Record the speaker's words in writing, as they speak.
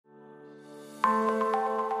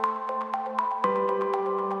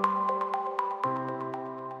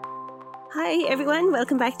Hi everyone,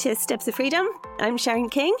 welcome back to Steps of Freedom. I'm Sharon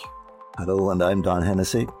King. Hello, and I'm Don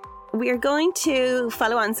Hennessy. We're going to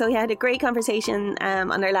follow on. So we had a great conversation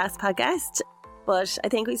on our last podcast, but I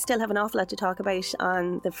think we still have an awful lot to talk about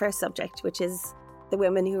on the first subject, which is the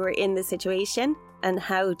women who are in the situation and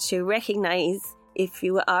how to recognise if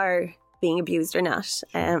you are being abused or not.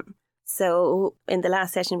 So in the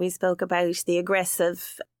last session we spoke about the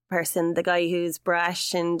aggressive person, the guy who's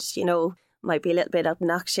brash and, might be a little bit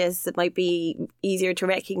obnoxious. It might be easier to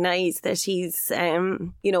recognise that he's,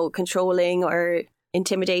 controlling or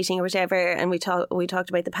intimidating or whatever. And we talked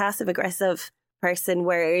about the passive aggressive person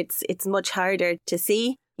where it's much harder to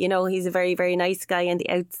see. He's a very, very nice guy on the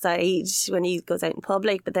outside when he goes out in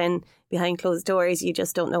public, but then behind closed doors, you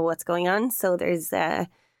just don't know what's going on. So there's, and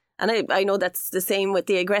I know that's the same with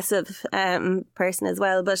the aggressive person as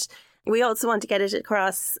well. But we also want to get it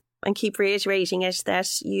across and keep reiterating it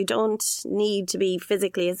that you don't need to be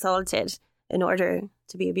physically assaulted in order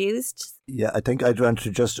to be abused. Yeah, I think I'd want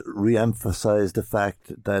to just re-emphasise the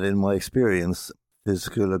fact that in my experience,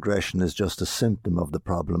 physical aggression is just a symptom of the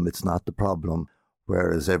problem. It's not the problem.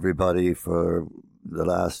 Whereas everybody for the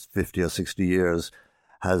last 50 or 60 years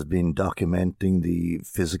has been documenting the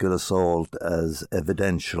physical assault as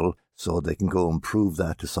evidential so they can go and prove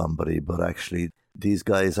that to somebody. But actually, these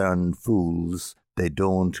guys aren't fools. They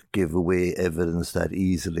don't give away evidence that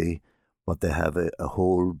easily, but they have a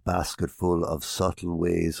whole basket full of subtle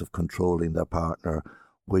ways of controlling their partner,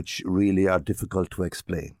 which really are difficult to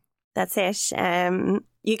explain. That's it.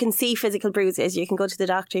 You can see physical bruises. You can go to the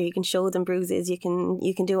doctor. You can show them bruises. You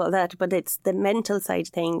can do all that. But it's the mental side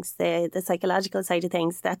of things, the psychological side of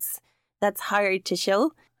things. That's hard to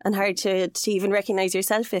show and hard to even recognise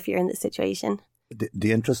yourself if you're in the situation.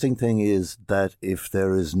 The interesting thing is that if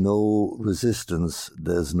there is no resistance,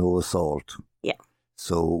 there's no assault. Yeah.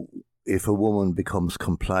 So if a woman becomes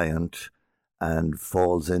compliant and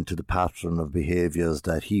falls into the pattern of behaviours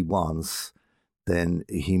that he wants, then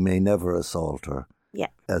he may never assault her. Yeah.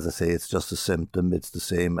 As I say, it's just a symptom. It's the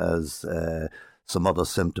same as some other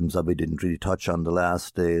symptoms that we didn't really touch on the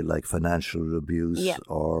last day, like financial abuse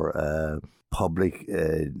or public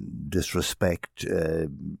disrespect.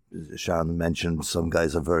 Sharon mentioned some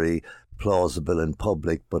guys are very plausible in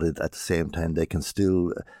public, but at the same time they can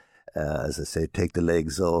still, as I say, take the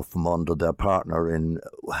legs off from under their partner in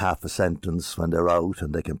half a sentence when they're out,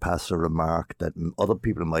 and they can pass a remark that other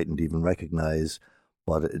people mightn't even recognise,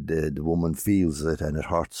 but the woman feels it and it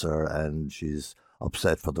hurts her and she's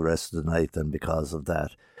upset for the rest of the night then because of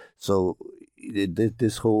that. So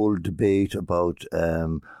this whole debate about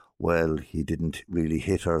well, he didn't really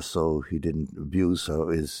hit her, so he didn't abuse her,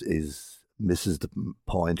 misses the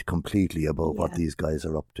point completely about what these guys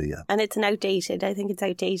are up to. Yeah, and it's I think it's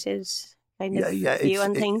outdated kind of view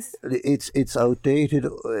on things. It's outdated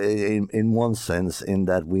in one sense, in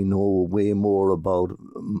that we know way more about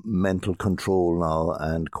mental control now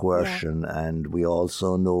and coercion, and we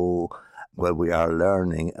also know, well, we are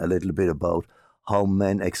learning a little bit about how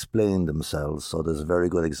men explain themselves. So there's a very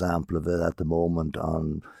good example of it at the moment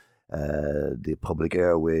on the public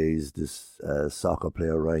airways, this soccer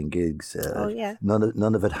player Ryan Giggs.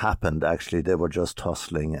 None of it happened, actually. They were just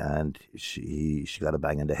tussling and she got a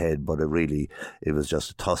bang in the head, but it was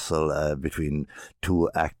just a tussle between two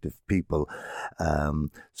active people.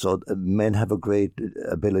 So men have a great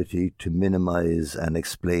ability to minimise and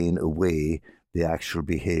explain away the actual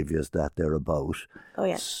behaviours that they're about,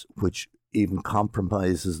 which even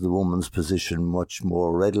compromises the woman's position much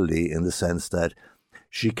more readily, in the sense that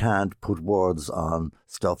she can't put words on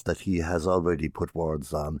stuff that he has already put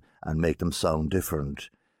words on and make them sound different.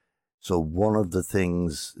 So one of the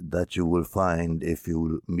things that you will find if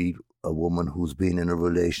you meet a woman who's been in a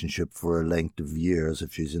relationship for a length of years,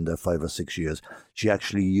 if she's in there 5 or 6 years, she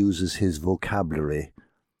actually uses his vocabulary.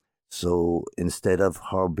 So instead of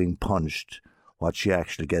her being punched, what she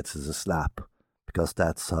actually gets is a slap, because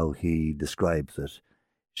that's how he describes it.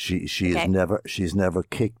 She's never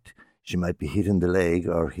kicked. She might be hit in the leg,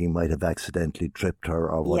 or he might have accidentally tripped her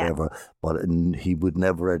or whatever, but he would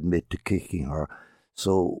never admit to kicking her.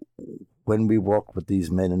 So when we worked with these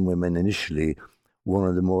men and women initially, one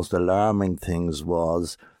of the most alarming things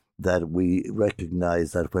was that we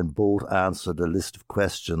recognized that when both answered a list of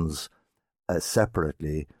questions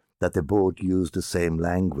separately, that they both used the same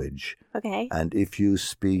language. Okay. And if you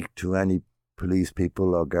speak to any police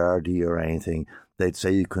people or Gardaí or anything, they'd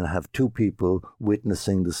say you can have two people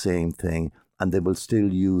witnessing the same thing and they will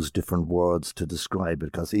still use different words to describe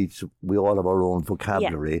it, because we all have our own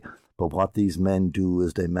vocabulary. Yeah. But what these men do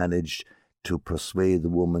is they manage to persuade the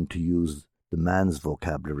woman to use the man's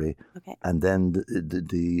vocabulary. Okay. And then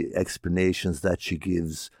the explanations that she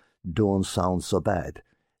gives don't sound so bad.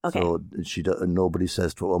 Okay. So nobody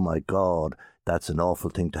says to her, oh my God, that's an awful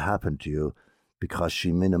thing to happen to you, because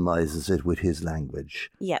she minimizes it with his language.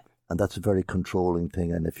 Yeah. And that's a very controlling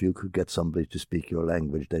thing. And if you could get somebody to speak your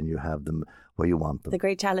language, then you have them where you want them. The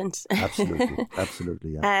great talent. Absolutely.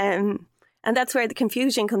 Absolutely, yeah. And that's where the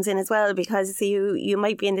confusion comes in as well, because you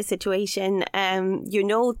might be in this situation,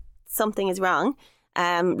 something is wrong.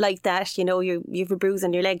 Like that, you've a bruise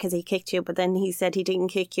on your leg because he kicked you, but then he said he didn't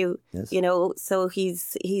kick you. Yes. So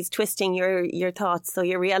he's twisting your thoughts. So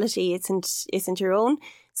your reality isn't your own.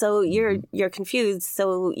 So you're confused.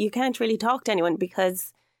 So you can't really talk to anyone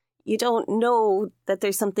because you don't know that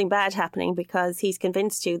there's something bad happening, because he's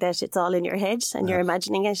convinced you that it's all in your head and you're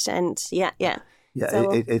imagining it. And yeah. Yeah,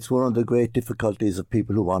 so, it's one of the great difficulties of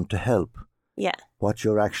people who want to help. Yeah. What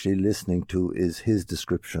you're actually listening to is his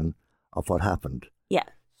description of what happened. Yeah.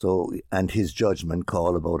 So, and his judgment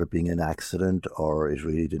call about it being an accident, or it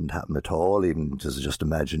really didn't happen at all, even just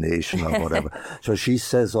imagination or whatever. So she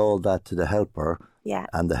says all that to the helper. Yeah.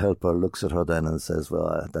 And the helper looks at her then and says,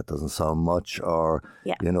 well, that doesn't sound much, or,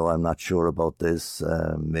 I'm not sure about this.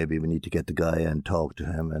 Maybe we need to get the guy and talk to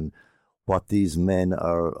him. And what these men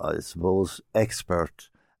are, I suppose, expert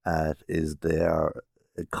at is they are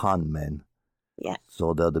con men. Yeah.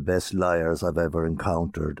 So they're the best liars I've ever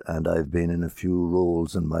encountered. And I've been in a few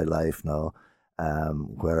roles in my life now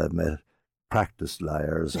where I've met practiced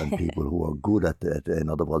liars and people who are good at it. In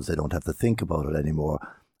other words, they don't have to think about it anymore.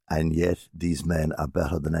 And yet these men are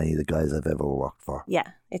better than any of the guys I've ever worked for. Yeah,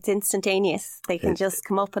 it's instantaneous. They can just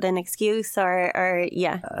come up with an excuse or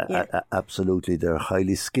Absolutely. They're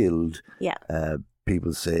highly skilled. Yeah.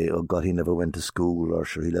 People say, oh God, he never went to school, or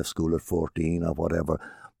sure, he left school at 14 or whatever.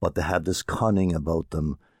 But they have this cunning about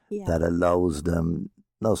them that allows them.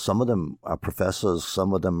 Now, some of them are professors,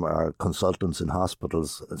 some of them are consultants in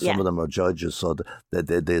hospitals, some of them are judges. So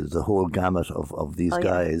the whole gamut of these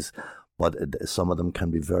guys. Yeah. But some of them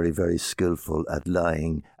can be very, very skillful at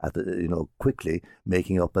lying, quickly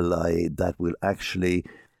making up a lie that will actually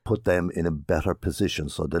put them in a better position.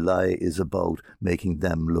 So the lie is about making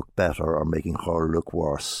them look better or making her look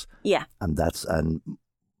worse. Yeah. And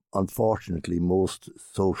unfortunately, most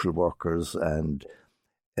social workers and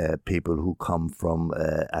people who come from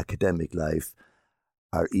academic life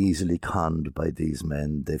are easily conned by these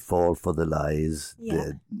men. They fall for the lies.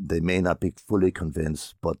 Yeah. They may not be fully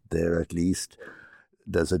convinced, but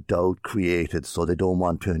there's a doubt created, so they don't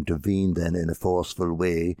want to intervene then in a forceful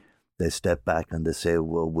way. They step back and they say,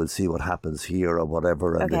 well, we'll see what happens here or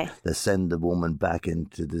whatever. And they send the woman back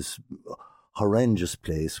into this horrendous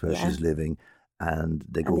place where she's living, and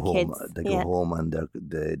they go home. They go home and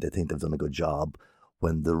they think they've done a good job,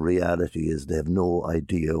 when the reality is they have no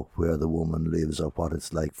idea where the woman lives or what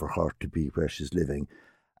it's like for her to be where she's living.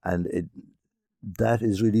 And that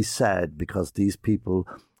is really sad, because these people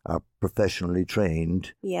are professionally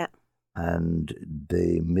trained. Yeah. And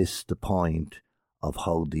they miss the point of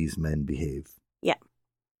how these men behave. Yeah.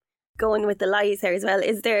 Going with the lies there as well,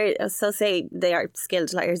 is there, so say they are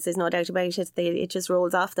skilled liars, there's no doubt about it, it just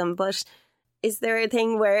rolls off them, but is there a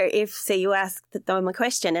thing where if, say, you ask them a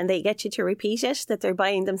question and they get you to repeat it, that they're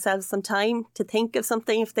buying themselves some time to think of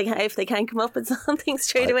something if they can't come up with something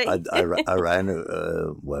straight away? I ran,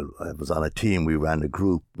 I was on a team. We ran a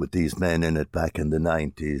group with these men in it back in the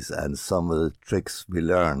 90s, and some of the tricks we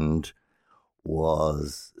learned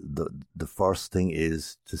was the first thing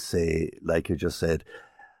is to say, like you just said,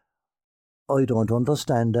 I don't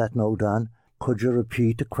understand that now, Dan. Could you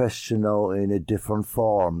repeat the question now in a different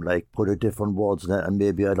form, like put a different words in it, and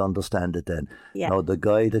maybe I'd understand it then? Yeah. Now, the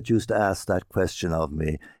guy that used to ask that question of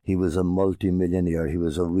me, he was a multi-millionaire. He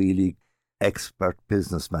was a really expert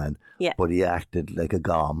businessman, but he acted like a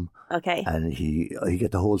gom. Okay. And he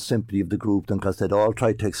get the whole sympathy of the group then, because they'd all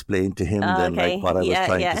tried to explain to him like what I was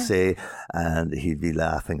trying to say, and he'd be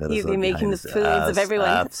laughing at us. He'd be making the fools of everyone.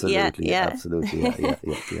 Absolutely, yeah.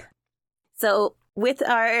 So, with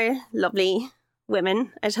our lovely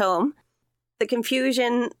women at home, the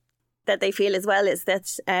confusion that they feel as well is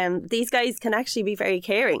that these guys can actually be very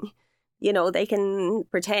caring. They can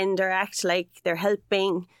pretend or act like they're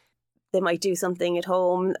helping. They might do something at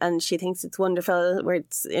home and she thinks it's wonderful, where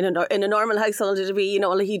it's in a normal household, it'll be,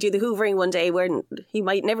 like he'd do the hoovering one day where he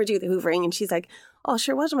might never do the hoovering, and she's like, oh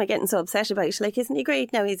sure, what am I getting so upset about? Like, isn't he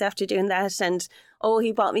great now he's after doing that? And oh,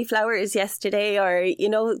 he bought me flowers yesterday, or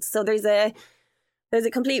so there's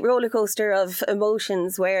a complete roller coaster of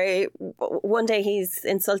emotions where one day he's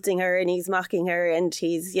insulting her and he's mocking her and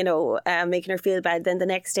he's, making her feel bad. Then the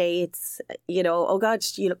next day it's, oh God,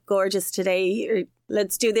 you look gorgeous today. Or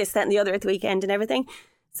let's do this, that and the other at the weekend and everything.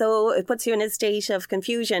 So it puts you in a state of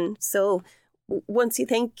confusion. So once you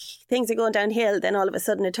think things are going downhill, then all of a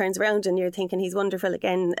sudden it turns around and you're thinking he's wonderful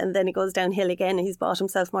again, and then it goes downhill again and he's bought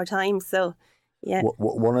himself more time. So, yeah.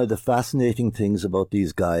 One of the fascinating things about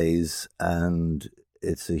these guys, and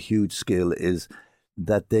it's a huge skill, is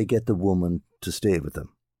that they get the woman to stay with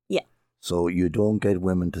them. Yeah. So you don't get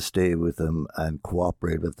women to stay with them and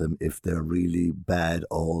cooperate with them if they're really bad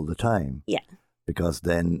all the time. Yeah. Because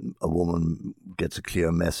then a woman gets a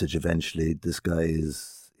clear message eventually, this guy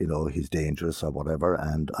is, he's dangerous or whatever,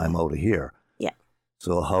 and I'm out of here. Yeah.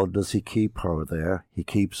 So how does he keep her there? He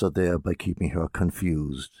keeps her there by keeping her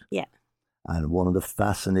confused. Yeah. And one of the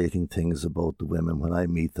fascinating things about the women when I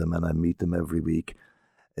meet them, and I meet them every week,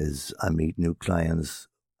 is I meet new clients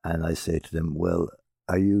and I say to them, well,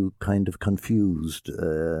 are you kind of confused?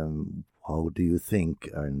 How do you think?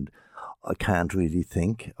 And I can't really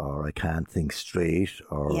think, or I can't think straight,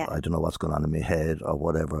 or I don't know what's going on in my head or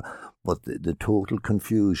whatever. But the total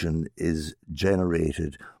confusion is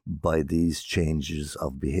generated by these changes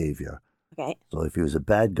of behaviour. Okay. So if he was a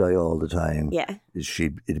bad guy all the time,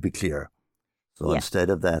 it'd be clear. So instead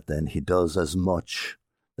of that, then he does as much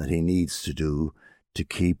that he needs to do to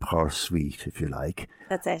keep her sweet, if you like.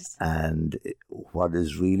 That's it. And what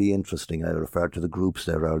is really interesting, I referred to the groups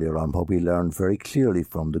there earlier on, but we learned very clearly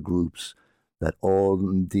from the groups that all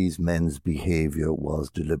these men's behaviour was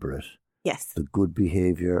deliberate. Yes. The good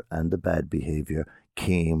behaviour and the bad behaviour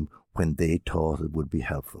came when they thought it would be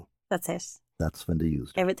helpful. That's it. That's when they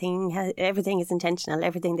used it. Everything is intentional.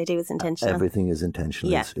 Everything they do is intentional. Everything is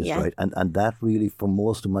intentional. Is right. And that really, for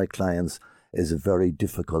most of my clients, is a very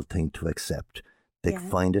difficult thing to accept. They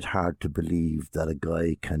find it hard to believe that a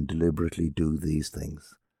guy can deliberately do these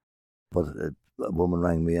things. But a woman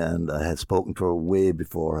rang me, and I had spoken to her way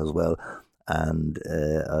before as well, and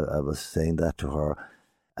I was saying that to her,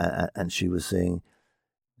 and she was saying,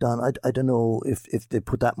 Don, I don't know if they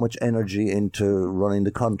put that much energy into running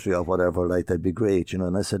the country or whatever, like that'd be great,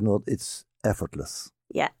 And I said, no, it's effortless.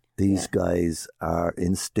 Yeah. These guys are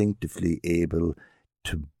instinctively able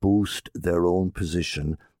to boost their own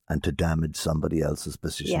position and to damage somebody else's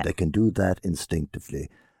position. Yeah. They can do that instinctively.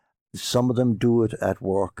 Some of them do it at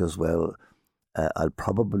work as well. I'll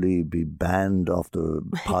probably be banned off the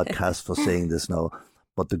podcast for saying this now,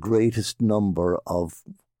 but the greatest number of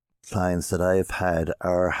clients that I have had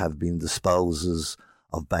have been the spouses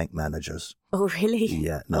of bank managers. Oh, really?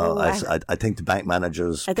 Yeah. No, I think the bank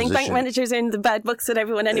managers... bank managers are in the bad books with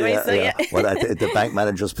everyone anyway, Well, the bank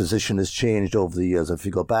manager's position has changed over the years. If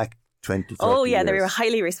you go back 20, 30 years, they were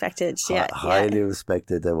highly respected. Highly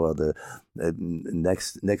respected. They were the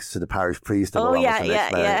next to the parish priest. In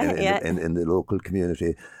the local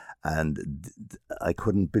community. And I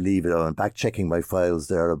couldn't believe it. I went back checking my files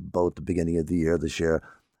there about the beginning of the year this year.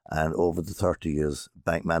 And over the 30 years,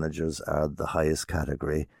 bank managers are the highest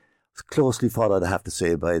category. It's closely followed, I have to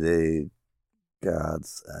say, by the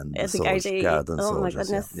guards and the soldiers. Guards and soldiers. My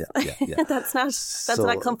goodness. Yeah. That's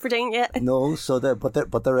not comforting, No,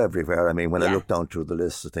 but they're everywhere. I mean, when I look down through the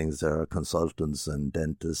list of things, there are consultants and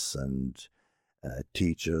dentists and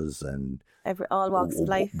teachers and... all walks of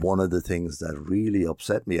life. One of the things that really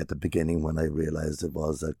upset me at the beginning when I realised it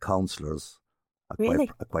was that counsellors are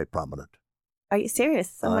quite prominent. Are you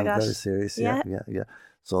serious? Oh my gosh. Very serious, yeah.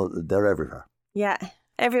 So they're everywhere. Yeah,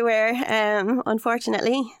 everywhere.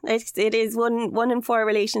 Unfortunately, it is one in 4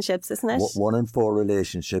 relationships, isn't it? 1 in 4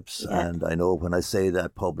 relationships, and I know when I say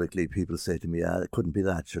that publicly, people say to me, it couldn't be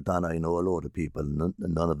that. Sure, Donna, I know a load of people, none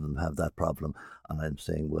of them have that problem. And I'm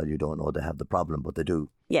saying, well, you don't know they have the problem, but they do.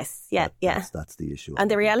 Yes, That's the issue. And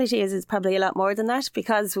the reality is it's probably a lot more than that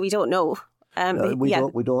because we don't know.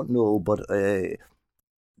 We don't know, but...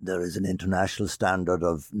 there is an international standard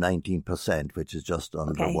of 19%, which is just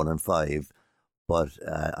under 1 in 5. But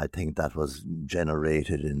I think that was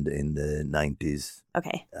generated in the 90s.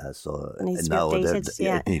 Okay. So it needs now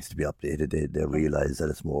it needs to be updated. They realise that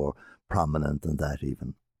it's more prominent than that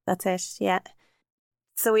even. That's it, yeah.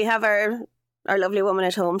 So we have our lovely woman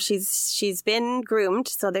at home. She's been groomed,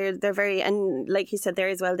 so they're very, and like you said there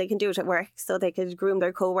as well, they can do it at work, so they could groom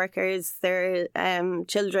their co-workers, their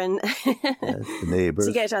children, the neighbours,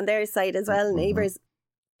 to get on their side as well, neighbours.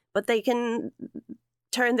 But they can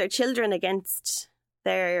turn their children against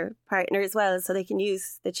their partner as well, so they can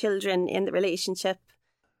use the children in the relationship.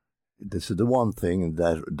 This is the one thing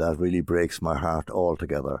that really breaks my heart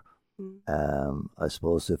altogether. I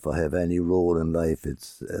suppose if I have any role in life,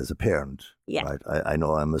 it's as a parent. Yeah. Right. I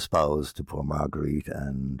know I'm a spouse to poor Marguerite,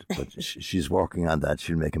 but she's working on that.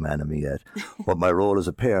 She'll make a man of me yet. But my role as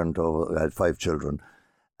a parent, I had 5 children,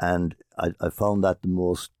 and I found that the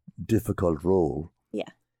most difficult role. Yeah.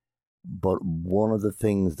 But one of the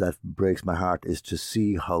things that breaks my heart is to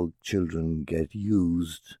see how children get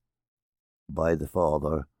used by the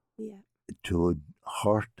father to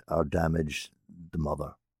hurt or damage the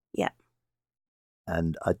mother. Yeah.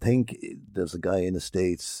 And I think there's a guy in the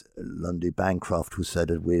States, Lundy Bancroft, who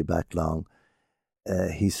said it way back long.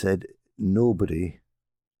 He said, nobody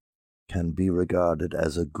can be regarded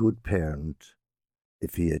as a good parent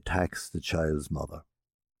if he attacks the child's mother.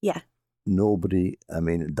 Yeah. Nobody, I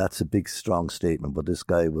mean, that's a big, strong statement, but this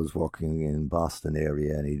guy was working in Boston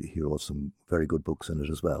area and he wrote some very good books in it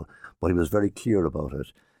as well. But he was very clear about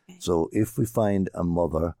it. Okay. So if we find a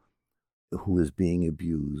mother who is being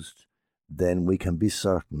abused, then we can be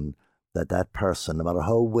certain that that person, no matter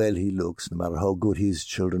how well he looks, no matter how good his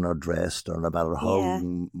children are dressed, or no matter how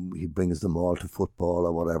he brings them all to football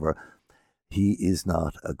or whatever, he is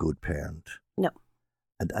not a good parent. No.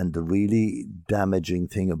 And the really damaging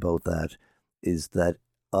thing about that is that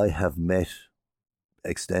I have met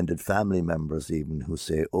extended family members even who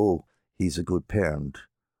say, oh, he's a good parent,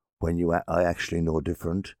 when I actually know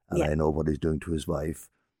different, and I know what he's doing to his wife.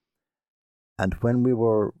 And when we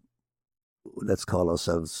were, let's call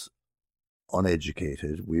ourselves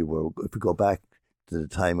uneducated, if we go back to the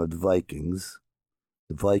time of the Vikings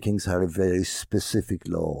had a very specific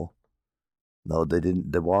law. No,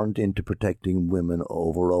 they weren't into protecting women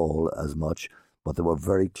overall as much, but they were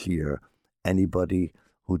very clear. Anybody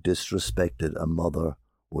who disrespected a mother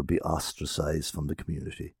would be ostracized from the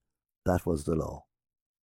community. That was the law.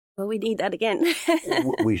 Well, we need that again.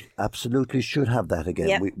 We absolutely should have that again.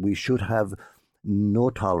 Yep. We should have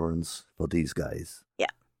no tolerance for these guys.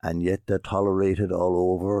 Yeah. And yet they're tolerated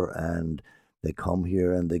all over, and they come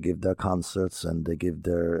here and they give their concerts and they give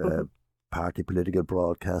their party political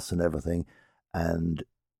broadcasts and everything. And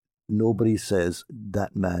nobody says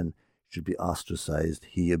that man should be ostracized.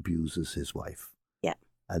 He abuses his wife. Yeah.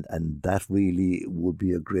 And that really would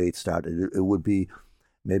be a great start. It would be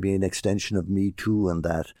maybe an extension of Me Too and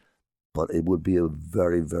that, but it would be a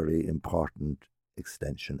very, very important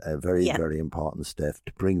extension, a very, very important step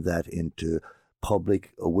to bring that into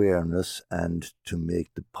public awareness and to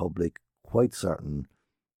make the public quite certain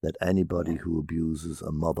that anybody who abuses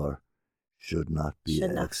a mother should not be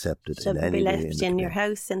accepted in any way. Shouldn't be left in your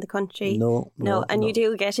house in the country. No. And you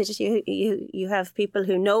do get it. You have people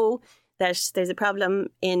who know that there's a problem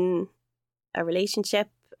in a relationship.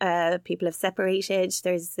 People have separated.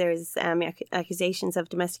 There's accusations of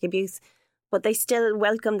domestic abuse, but they still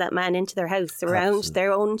welcome that man into their house around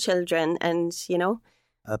their own children, and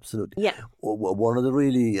Absolutely. Yeah. One of the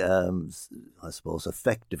really, I suppose,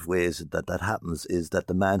 effective ways that happens is that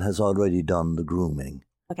the man has already done the grooming.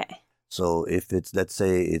 Okay. So if it's, let's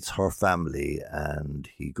say it's her family and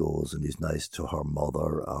he goes and he's nice to her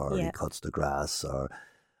mother, or he cuts the grass, or,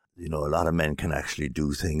 a lot of men can actually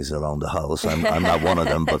do things around the house. I'm not one of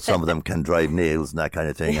them, but some of them can drive nails and that kind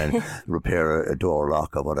of thing and repair a door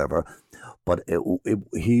lock or whatever. But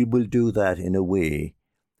he will do that in a way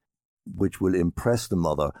which will impress the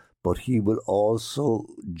mother, but he will also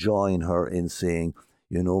join her in saying,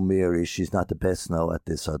 Mary, she's not the best now at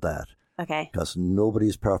this or that. Okay. Because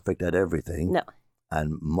nobody's perfect at everything. No.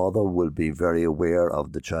 And mother will be very aware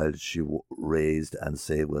of the child she raised and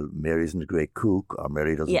say, well, Mary isn't a great cook, or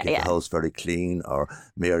Mary doesn't keep the house very clean, or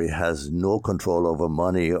Mary has no control over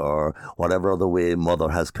money, or whatever other way mother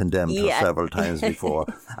has condemned her several times before.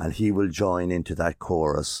 And he will join into that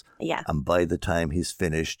chorus. Yeah. And by the time he's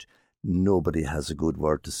finished, nobody has a good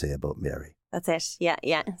word to say about Mary. That's it.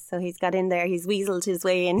 Yeah. So he's got in there. He's weaseled his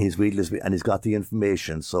way in. And he's got the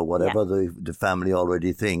information. So whatever the family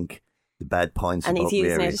already think, the bad points and about he's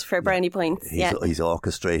using Mary, it for brownie points. He's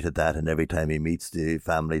orchestrated that, and every time he meets the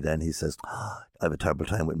family, then he says, I have a terrible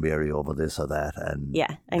time with Mary over this or that, and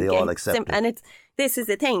they all accept it. And this is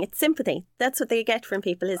the thing, it's sympathy. That's what they get from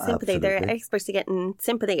people, is sympathy. Absolutely. They're experts at getting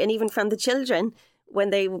sympathy, and even from the children,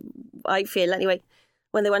 I feel anyway,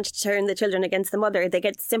 when they want to turn the children against the mother, they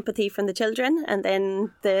get sympathy from the children, and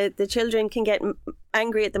then the children can get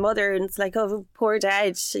angry at the mother, and it's like, oh, poor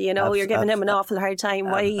dad, you're giving him an awful hard time.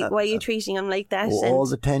 Why are you treating him like that? All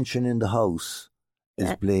the tension in the house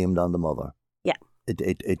is blamed on the mother. Yeah.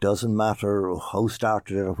 It doesn't matter how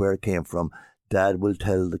started it or where it came from. Dad will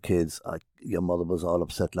tell the kids, your mother was all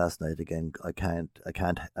upset last night again. I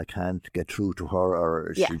can't get through to her,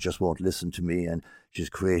 or she just won't listen to me, and she's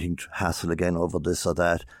creating hassle again over this or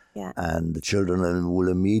that. Yeah. And the children will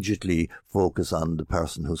immediately focus on the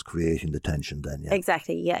person who's creating the tension then. Yeah.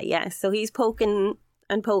 Exactly. Yeah. So he's poking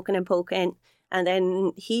and poking and poking, and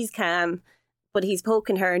then he's calm. but he's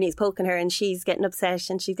poking her and he's poking her and she's getting upset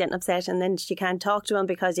and she's getting upset and then she can't talk to him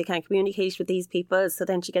because you can't communicate with these people. So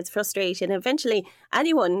then she gets frustrated and eventually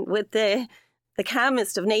anyone with the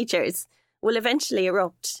calmest of natures will eventually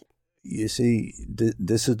erupt. You see,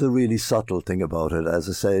 this is the really subtle thing about it. As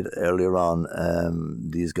I said earlier on,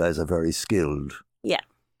 these guys are very skilled. Yeah.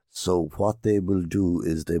 So what they will do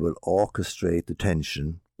is they will orchestrate the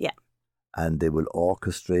tension. Yeah. And they will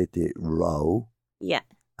orchestrate the row. Yeah.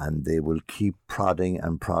 And they will keep prodding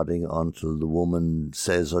and prodding until the woman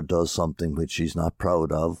says or does something which she's not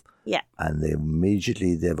proud of. Yeah. And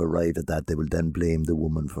they've arrived at that, they will then blame the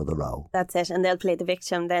woman for the row. That's it. And they'll play the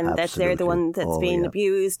victim then, Absolutely. that they're the one that's being yeah.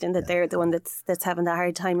 abused and that they're the one that's having the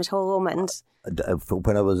hard time at home. And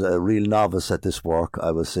when I was a real novice at this work,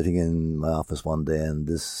 I was sitting in my office one day and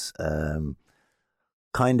this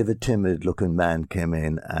kind of a timid looking man came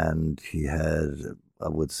in and he had, I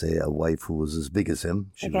would say, a wife who was as big as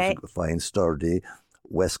him. She was a fine, sturdy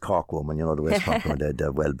West Cork woman, you know, the West Cork woman,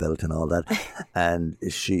 they're well built and all that. And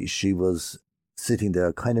she was sitting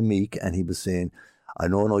there kind of meek and he was saying, I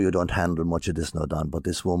know you don't handle much of this now, Don, but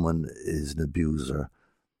this woman is an abuser.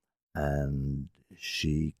 And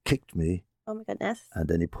she kicked me. Oh my goodness. And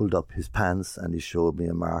then he pulled up his pants and he showed me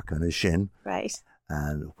a mark on his shin. Right.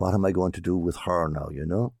 And what am I going to do with her now, you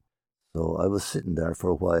know? So I was sitting there for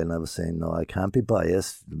a while and I was saying, no, I can't be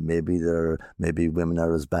biased. Maybe women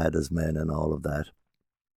are as bad as men and all of that.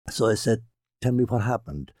 So I said, tell me what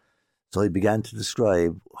happened. So he began to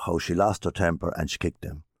describe how she lost her temper and she kicked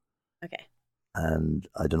him. Okay. And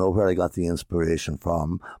I don't know where I got the inspiration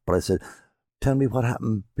from, but I said, tell me what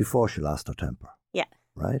happened before she lost her temper. Yeah.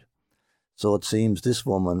 Right? So it seems this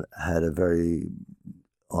woman had a very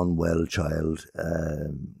unwell child,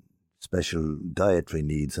 special dietary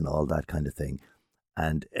needs and all that kind of thing.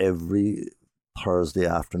 And every Thursday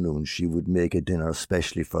afternoon, she would make a dinner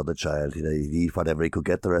especially for the child. He'd eat whatever he could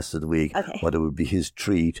get the rest of the week, but it would be his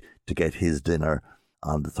treat to get his dinner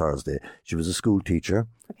on the Thursday. She was a school teacher,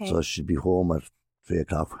 so she'd be home at 3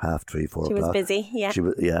 o'clock, 3:30, 4 o'clock. She was busy, yeah. She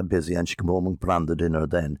was, busy, and she'd come home and put on the dinner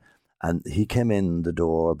then. And he came in the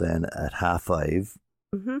door then at 5:30,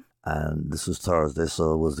 and this was Thursday,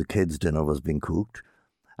 so it was the kids' dinner was being cooked.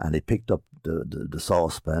 And he picked up the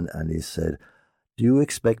saucepan and he said, do you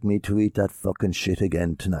expect me to eat that fucking shit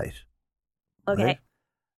again tonight? Okay. Right?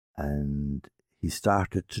 And he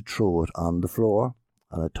started to throw it on the floor,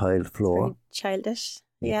 on a tiled floor. Very childish.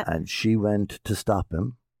 Yeah. And she went to stop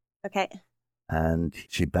him. Okay. And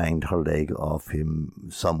she banged her leg off him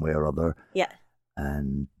some way or other. Yeah.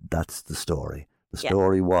 And that's the story. The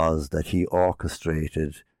story was that he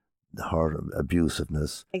orchestrated her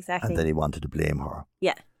abusiveness. Exactly. And then he wanted to blame her.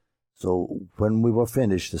 Yeah. So when we were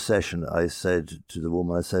finished the session, I said to the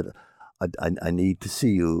woman, I said, I need to see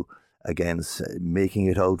you again, making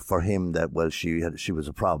it out for him that, well, she was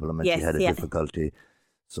a problem and she had a difficulty.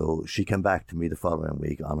 So she came back to me the following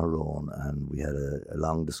week on her own and we had a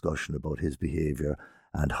long discussion about his behaviour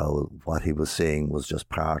and how what he was saying was just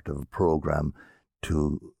part of a programme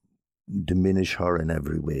to diminish her in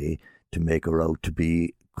every way, to make her out to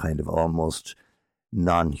be kind of almost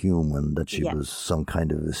non-human, that she was some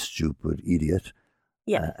kind of a stupid idiot.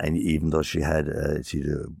 Yeah. And even though she had a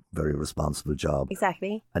very responsible job.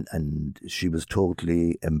 Exactly. And she was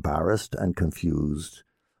totally embarrassed and confused.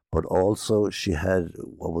 But also she had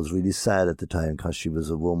what was really sad at the time, because she was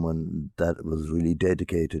a woman that was really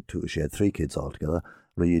dedicated to, she had 3 kids altogether,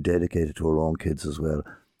 really dedicated to her own kids as well,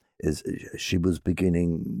 is she was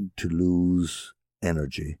beginning to lose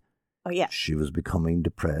energy. Oh, yeah. She was becoming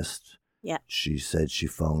depressed. Yeah. She said she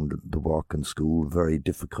found the work in school very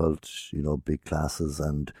difficult, big classes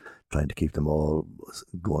and trying to keep them all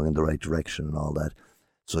going in the right direction and all that.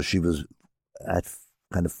 So she was at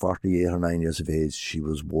kind of 48 or 9 years of age, she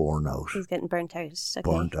was worn out. She was getting burnt out. Okay.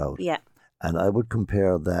 Burnt out. Yeah. And I would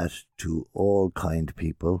compare that to all kind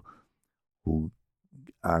people who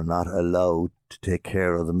are not allowed to take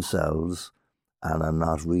care of themselves and are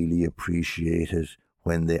not really appreciated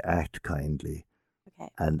when they act kindly. Okay.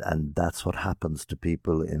 And that's what happens to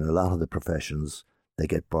people in a lot of the professions. They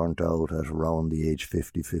get burnt out at around the age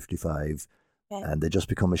 50, 55, and they just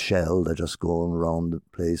become a shell. They're just going around the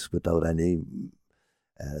place without any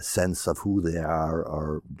sense of who they are,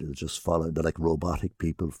 or they just follow. They're like robotic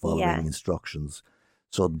people following instructions.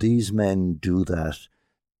 So these men do that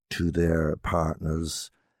to their partners,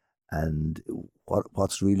 and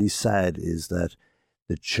what's really sad is that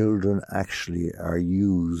the children actually are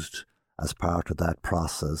used as part of that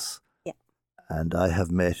process. Yeah. And I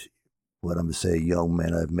have met, when I'm saying young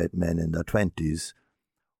men, I've met men in their 20s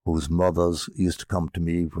whose mothers used to come to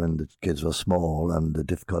me when the kids were small and the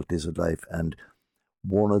difficulties of life, and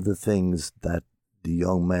one of the things that the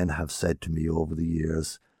young men have said to me over the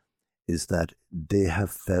years is that they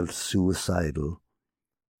have felt suicidal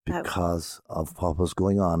because of what was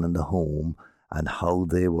going on in the home and how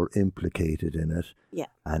they were implicated in it,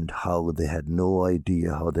 and how they had no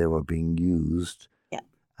idea how they were being used,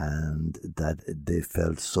 and that they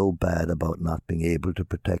felt so bad about not being able to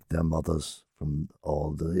protect their mothers from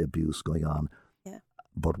all the abuse going on.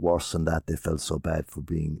 But worse than that, they felt so bad for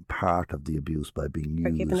being part of the abuse by being used.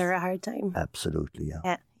 For giving her a hard time. Absolutely,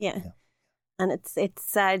 yeah. And it's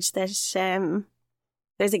sad that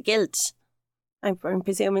there's a guilt. I'm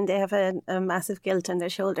presuming they have a massive guilt on their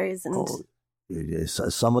shoulders. And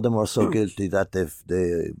some of them are so guilty that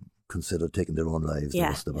they consider taking their own lives.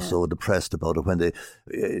 They were so depressed about it. When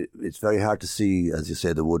it's very hard to see, as you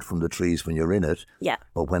say, the wood from the trees when you're in it.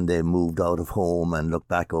 But when they moved out of home and looked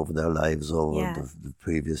back over their lives over the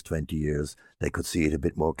previous 20 years, they could see it a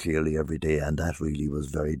bit more clearly every day, and that really was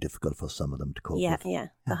very difficult for some of them to cope with.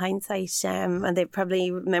 The hindsight, and they probably,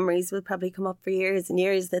 memories will probably come up for years and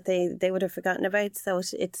years that they would have forgotten about. So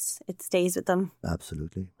it stays with them.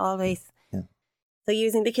 Absolutely. Always. So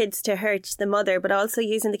using the kids to hurt the mother, but also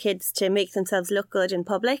using the kids to make themselves look good in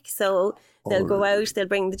public. So they'll go out, they'll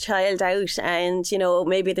bring the child out, and,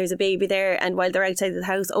 maybe there's a baby there, and while they're outside the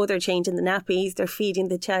house, they're changing the nappies, they're feeding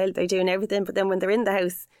the child, they're doing everything. But then when they're in the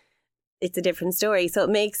house, it's a different story. So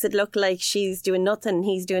it makes it look like she's doing nothing,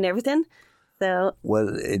 he's doing everything. So,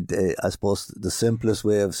 well, I suppose the simplest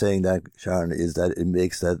way of saying that, Sharon, is that it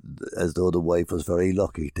makes that as though the wife was very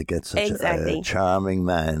lucky to get such a charming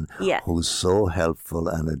man who's so helpful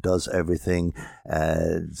and does everything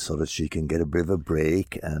so that she can get a bit of a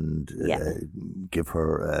break and give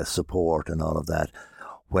her support and all of that.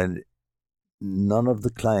 When none of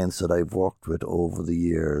the clients that I've worked with over the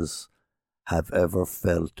years have ever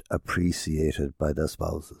felt appreciated by their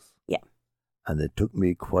spouses. And it took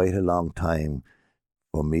me quite a long time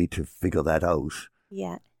for me to figure that out.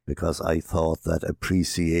 Because I thought that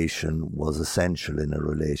appreciation was essential in a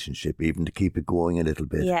relationship, even to keep it going a little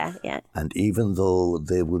bit. And even though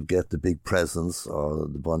they would get the big presents or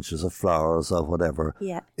the bunches of flowers or whatever,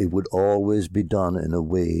 it would always be done in a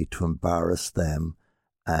way to embarrass them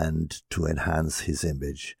and to enhance his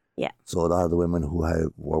image. So a lot of the women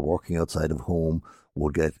who were working outside of home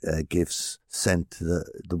would get gifts sent to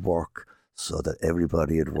the work, so that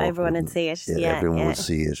everybody at work would see it. Everyone would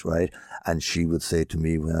see it, right? And she would say to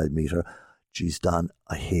me when I'd meet her, "Geez, Don,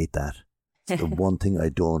 I hate that. It's the one thing I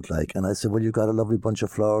don't like." And I said, "Well, you got a lovely bunch of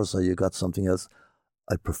flowers, or you got something else.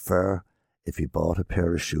 I prefer if you bought a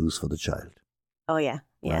pair of shoes for the child." Right?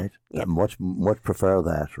 I much prefer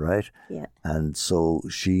that, right? And so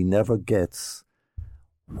she never gets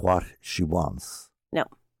what she wants. No.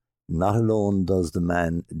 Not alone does the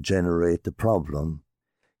man generate the problem,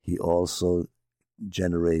 he also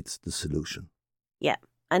generates the solution.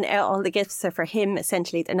 And all the gifts are for him,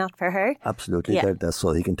 essentially. They're not for her. Absolutely. That's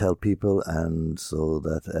so he can tell people, and so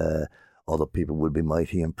that other people will be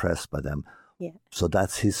mighty impressed by them. So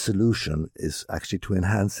that's his solution, is actually to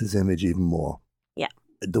enhance his image even more.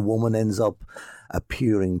 The woman ends up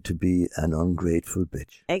appearing to be an ungrateful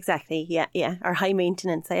bitch. Exactly. Or high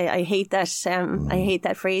maintenance. I hate that. I hate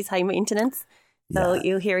that phrase, high maintenance. So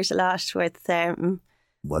you'll hear it a lot with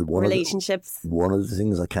relationships. One of the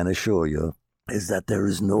things I can assure you is that there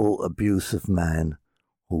is no abusive man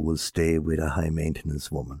who will stay with a high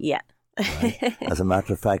maintenance woman. Right? As a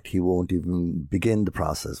matter of fact, he won't even begin the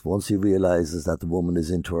process. Once he realizes that the woman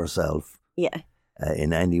is into herself,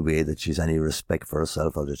 in any way, that she's any respect for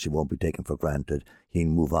herself or that she won't be taken for granted, he'll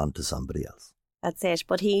move on to somebody else. That's it.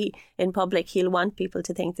 But in public, he'll want people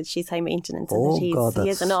to think that she's high maintenance and that he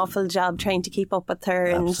has an awful job trying to keep up with her.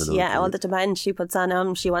 Absolutely. And all the demands she puts on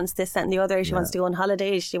him. She wants this, that and the other. She wants to go on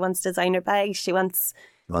holidays. She wants designer bags. She wants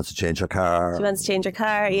to change her car.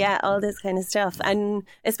 All this kind of stuff. And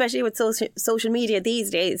especially with social media these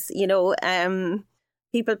days,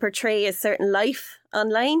 people portray a certain life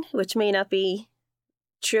online, which may not be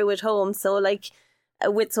true at home. So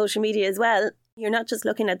with social media as well, you're not just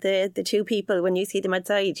looking at the two people when you see them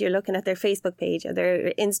outside. You're looking at their Facebook page or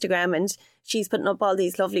their Instagram, and she's putting up all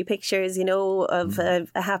these lovely pictures, of a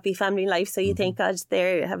happy family life. So you think, God,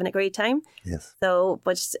 they're having a great time. So,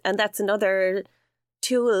 and that's another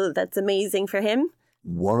tool that's amazing for him.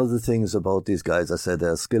 One of the things about these guys, I said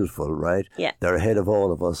they're skillful, right? They're ahead of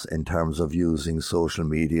all of us in terms of using social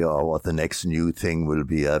media or what the next new thing will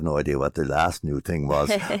be. I have no idea what the last new thing was,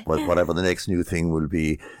 but whatever the next new thing will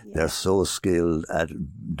be, they're so skilled at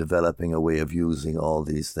developing a way of using all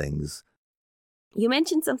these things. You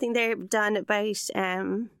mentioned something there, Don, about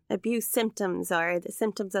abuse symptoms or the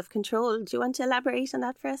symptoms of control. Do you want to elaborate on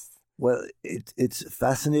that for us? Well, it's a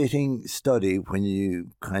fascinating study when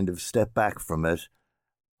you kind of step back from it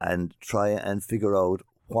and try and figure out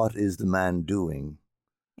what is the man doing.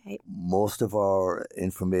 Okay. Most of our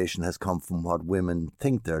information has come from what women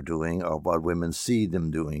think they're doing or what women see them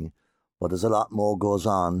doing, but there's a lot more goes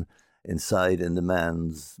on inside in the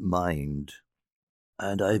man's mind.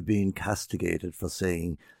 And I've been castigated for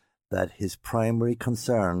saying that his primary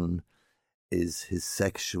concern is his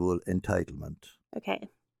sexual entitlement. Okay.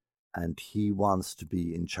 And he wants to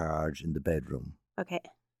be in charge in the bedroom. Okay.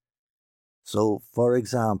 So, for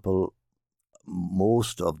example,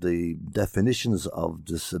 most of the definitions of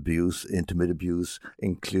this abuse, intimate abuse,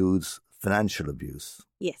 includes financial abuse.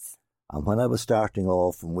 Yes. And when I was starting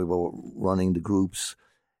off and we were running the groups,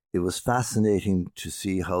 it was fascinating to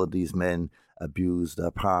see how these men abuse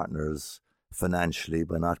their partners financially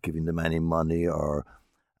by not giving them any money. Or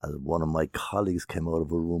one of my colleagues came out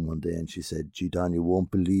of a room one day and she said, "Gee, Don, you won't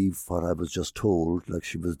believe what I was just told." Like,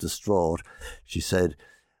 she was distraught. She said,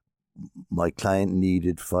 "My client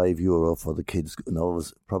needed €5 for the kids." No, it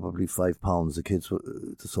was probably £5. The kids were,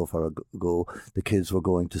 so far ago, the kids were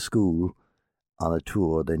going to school on a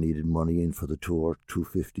tour. They needed money in for the tour,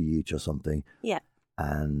 $2.50 each or something. Yeah.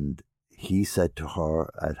 And he said to her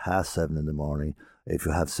at 7:30 in the morning, "If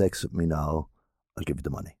you have sex with me now, I'll give you the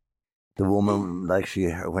money." The woman, when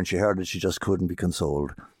she heard it, she just couldn't be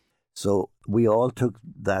consoled. So we all took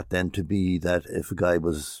that then to be that if a guy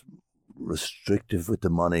was restrictive with the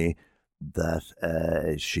money, that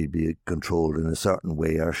she'd be controlled in a certain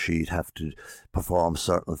way, or she'd have to perform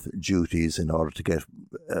certain duties in order to get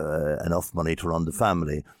enough money to run the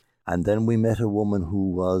family. And then we met a woman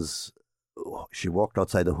she worked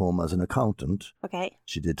outside the home as an accountant. Okay.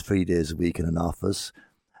 She did 3 days a week in an office,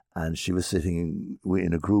 and she was sitting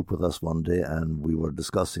in a group with us one day, and we were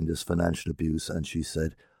discussing this financial abuse, and she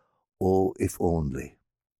said, "Oh, if only."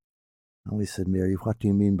 And we said, "Mary, what do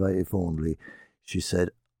you mean by if only?" She said,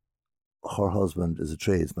 her husband is a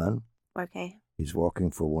tradesman. Okay. He's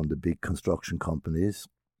working for one of the big construction companies.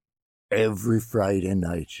 Every Friday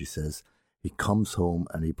night, she says, he comes home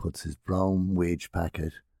and he puts his brown wage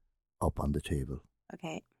packet up on the table.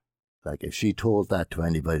 Okay. Like, if she told that to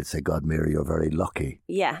anybody, they'd say, "God, Mary, you're very lucky."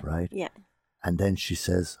 Yeah. Right? Yeah. And then she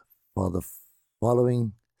says, for the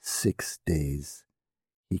following 6 days,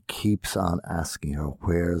 he keeps on asking her,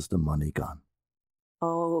 "Where's the money gone?"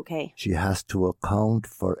 Oh, okay. She has to account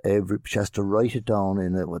for she has to write it down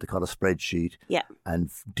in what they call a spreadsheet. Yeah. And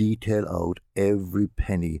detail out every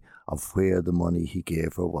penny of where the money he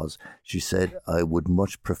gave her was. She said, "I would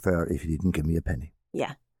much prefer if he didn't give me a penny."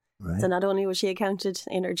 Yeah. Right? So not only was she accounted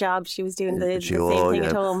in her job, she was doing the same oh, thing yeah.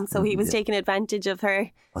 at home. So he was taking advantage of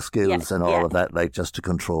her skills and all of that, like, just to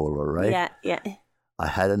control her, right? Yeah, yeah. I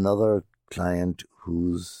had another client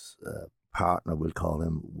whose partner, we'll call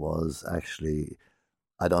him, was actually,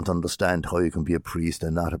 I don't understand how you can be a priest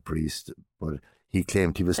and not a priest, but he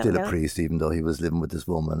claimed he was still a priest even though he was living with this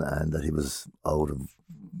woman, and that he was out of...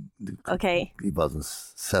 Okay. He wasn't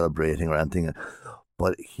celebrating or anything.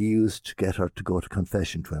 But he used to get her to go to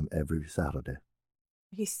confession to him every Saturday.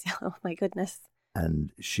 Oh, my goodness.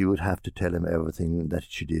 And she would have to tell him everything that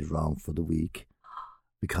she did wrong for the week,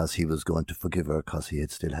 because he was going to forgive her because he had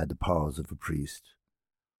still had the powers of a priest.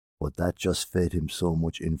 But that just fed him so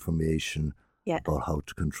much information about how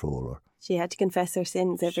to control her. She had to confess her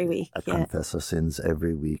sins every week. Confess her sins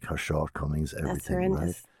every week, her shortcomings, everything. That's horrendous.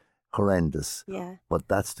 Right? Horrendous. Yeah. But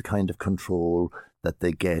that's the kind of control that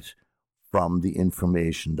they get from the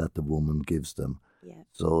information that the woman gives them. Yeah.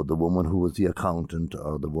 So the woman who was the accountant,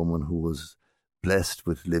 or the woman who was blessed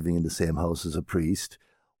with living in the same house as a priest,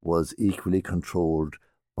 was equally controlled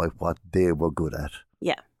by what they were good at.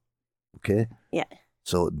 Yeah. Okay? Yeah.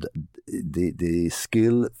 So the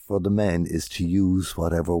skill for the men is to use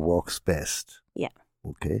whatever works best. Yeah.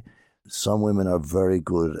 Okay? Some women are very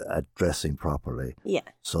good at dressing properly. Yeah.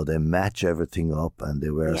 So they match everything up and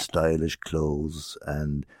they wear stylish clothes,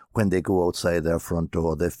 and when they go outside their front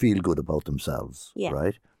door, they feel good about themselves,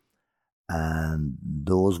 right? And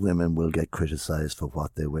those women will get criticized for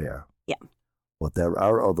what they wear. Yeah. But there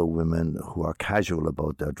are other women who are casual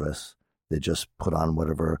about their dress. They just put on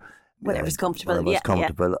whatever's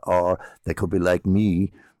comfortable. Or they could be like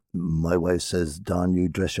me. My wife says, "Don, you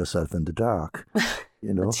dress yourself in the dark."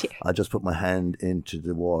 You know, I just put my hand into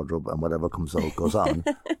the wardrobe and whatever comes out goes on.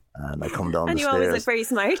 And I come down the stairs. And you always look very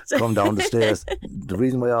smart. Come down the stairs. The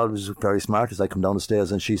reason why I always look very smart is I come down the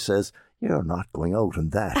stairs and she says, You're not going out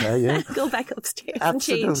in that, are you? Go back upstairs and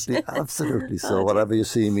change. Absolutely. So whatever you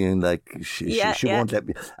see me in, like, she won't let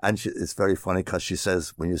me. And it's very funny because she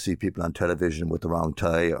says, when you see people on television with the wrong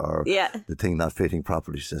tie or the thing not fitting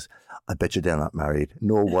properly, she says, I bet you they're not married.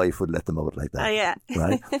 No wife would let them out like that.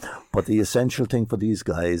 Right? But the essential thing for these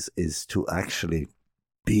guys is to actually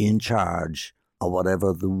be in charge of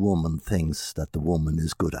whatever the woman thinks that the woman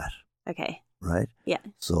is good at. Okay. Right? Yeah.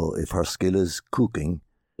 So if her skill is cooking,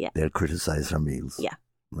 they'll criticize her meals. Yeah.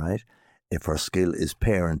 Right? If her skill is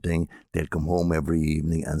parenting, they'll come home every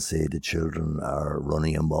evening and say the children are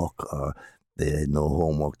running amok or they had no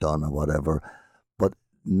homework done or whatever. But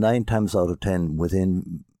 9 times out of 10,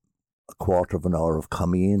 within a quarter of an hour of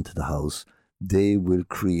coming into the house, they will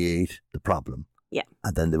create the problem. Yeah.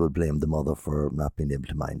 And then they will blame the mother for not being able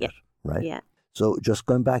to mind it. Right? Yeah. So just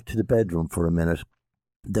going back to the bedroom for a minute,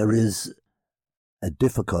 there is a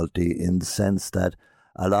difficulty in the sense that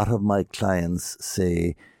a lot of my clients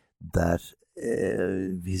say that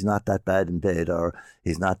he's not that bad in bed, or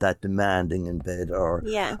he's not that demanding in bed, or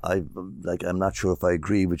I'm not sure if I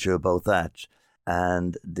agree with you about that.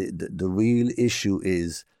 And the real issue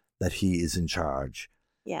is that he is in charge.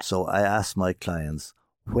 Yeah. So I ask my clients,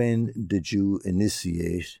 when did you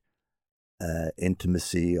initiate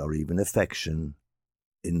intimacy or even affection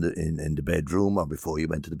in the bedroom, or before you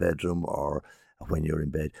went to the bedroom, or when you're in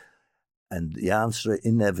bed? And the answer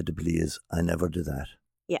inevitably is, I never did that.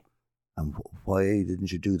 Yeah. And why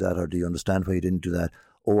didn't you do that? Or do you understand why you didn't do that?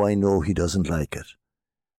 Oh, I know he doesn't like it.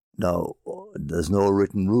 Now, there's no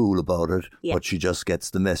written rule about it, but she just gets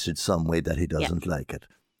the message some way that he doesn't like it.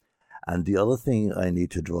 And the other thing I need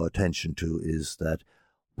to draw attention to is that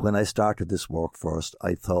when I started this work first,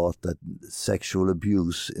 I thought that sexual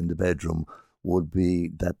abuse in the bedroom would be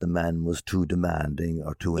that the man was too demanding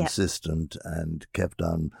or too insistent and kept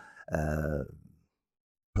on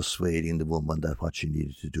persuading the woman that what she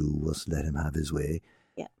needed to do was let him have his way.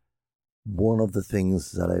 Yeah. One of the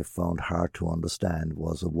things that I found hard to understand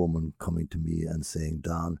was a woman coming to me and saying,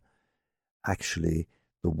 Don, actually,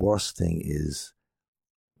 the worst thing is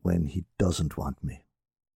when he doesn't want me.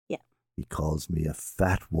 Yeah. He calls me a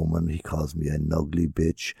fat woman. He calls me an ugly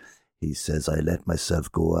bitch. He says I let myself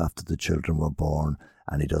go after the children were born,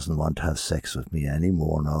 and he doesn't want to have sex with me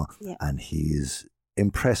anymore now. Yeah. And he's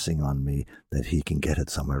impressing on me that he can get it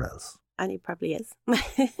somewhere else. And he probably is.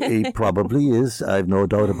 He probably is. I've no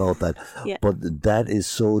doubt about that. Yeah. But that is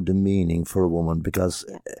so demeaning for a woman because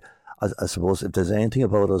I suppose if there's anything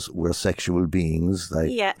about us, we're sexual beings.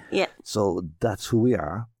 Like, so that's who we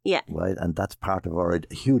are. Yeah. Right. And that's a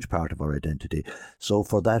huge part of our identity. So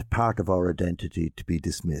for that part of our identity to be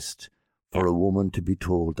dismissed, for a woman to be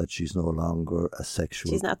told that she's no longer a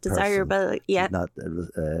sexual she's not person, desirable. Yeah. She's not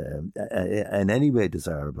in any way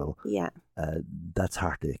desirable. Yeah. That's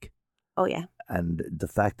heartache. Oh, yeah. And the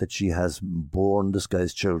fact that she has borne this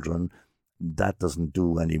guy's children, that doesn't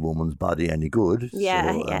do any woman's body any good.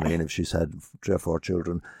 Yeah, so, I mean, if she's had 3 or 4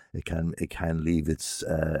 children, it can leave its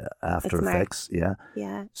after effects. Yeah.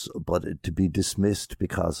 Yeah. So, but to be dismissed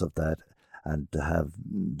because of that, and to have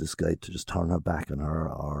this guy to just turn her back on her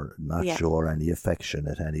or not show her any affection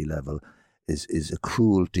at any level is a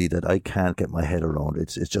cruelty that I can't get my head around.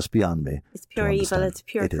 It's just beyond me. It's pure evil. It's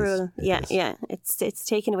pure cruel. Yeah. It's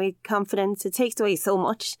taking away confidence. It takes away so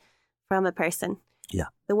much from a person. Yeah.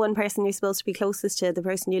 The one person you're supposed to be closest to, the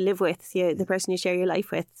person you live with, the person you share your life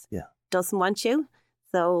with, doesn't want you.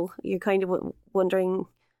 So you're kind of wondering,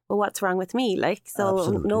 well, what's wrong with me? Like, so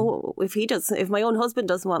Absolutely. no, if my own husband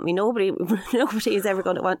doesn't want me, nobody is ever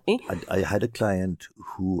going to want me. I had a client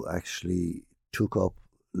who actually took up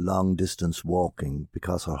long distance walking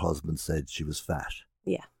because her husband said she was fat.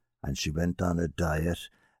 Yeah. And she went on a diet,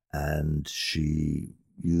 and she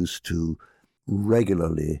used to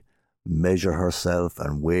regularly measure herself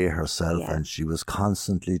and weigh herself, and she was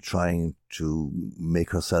constantly trying to make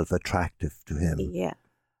herself attractive to him. Yeah.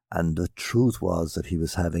 And the truth was that he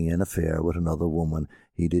was having an affair with another woman.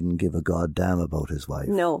 He didn't give a goddamn about his wife.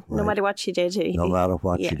 No, right? No matter what she did. No matter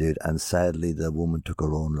what she did. And sadly, the woman took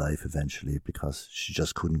her own life eventually because she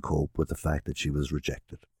just couldn't cope with the fact that she was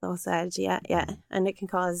rejected. So sad, yeah. And it can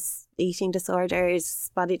cause eating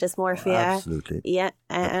disorders, body dysmorphia. Absolutely. Yeah.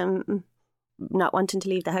 Not wanting to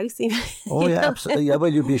leave the house even. Oh, yeah, absolutely. Yeah,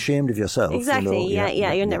 well, you'd be ashamed of yourself. Exactly,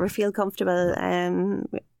 You'll never feel comfortable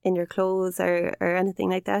in your clothes or anything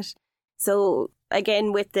like that. So,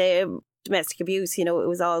 again, with the domestic abuse, it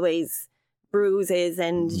was always bruises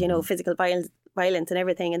and, physical violence and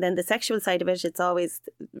everything. And then the sexual side of it, it's always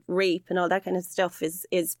rape and all that kind of stuff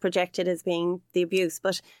is projected as being the abuse.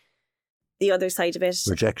 But the other side of it...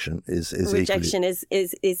 Rejection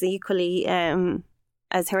is equally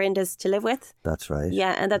as horrendous to live with. That's right.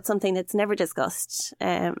 Yeah, and that's something that's never discussed.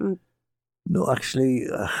 No, actually,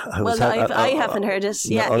 I haven't heard it.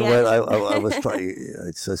 Well, I was trying.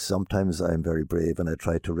 It's sometimes I'm very brave, and I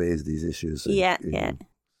try to raise these issues.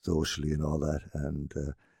 Socially and all that, and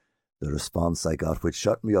the response I got, which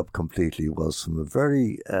shut me up completely, was from a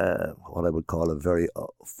very, what I would call a very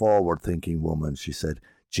forward-thinking woman. She said,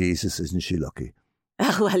 "Jesus, isn't she lucky?"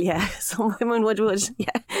 Oh, well, yeah, some women would. Yeah,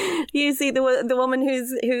 you see, the woman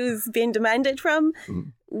who's being demanded from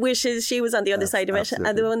wishes she was on the other side of it, absolutely.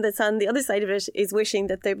 And the one that's on the other side of it is wishing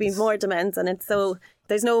that there'd be more demands on it. So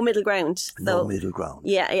there's no middle ground. No middle ground.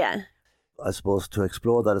 Yeah. I suppose to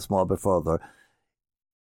explore that a small bit further,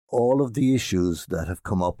 all of the issues that have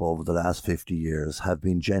come up over the last 50 years have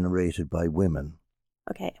been generated by women.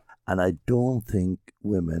 Okay. And I don't think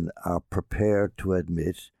women are prepared to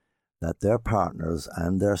admit that their partners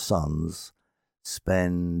and their sons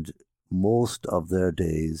spend most of their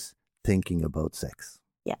days thinking about sex.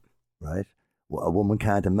 Yeah. Right? Well, a woman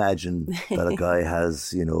can't imagine that a guy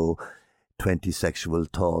has, 20 sexual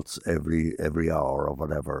thoughts every hour or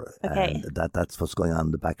whatever. Okay. And that's what's going on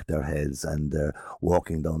in the back of their heads, and they're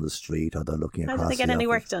walking down the street or they're looking across. How do they get any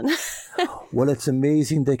work done? Well, it's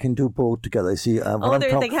amazing they can do both together. See, they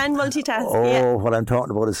can multitask. What I'm talking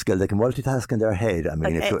about is skill. They can multitask in their head. I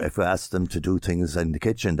mean, if you ask them to do things in the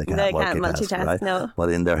kitchen, they can't multitask, right? No. But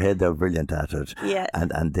in their head, they're brilliant at it. Yeah.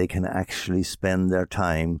 And they can actually spend their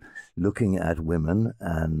time looking at women,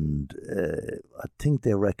 and I think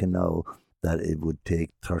they reckon now that it would take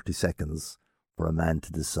 30 seconds for a man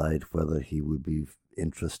to decide whether he would be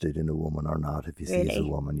interested in a woman or not if he sees a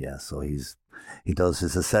woman. Yeah, so he does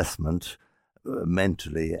his assessment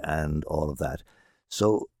mentally and all of that.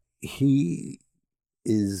 So he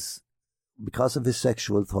is, because of his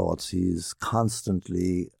sexual thoughts, he's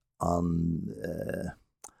constantly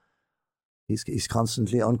he's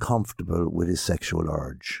constantly uncomfortable with his sexual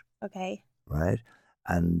urge. Okay. Right?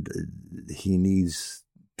 And he needs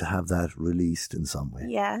to have that released in some way.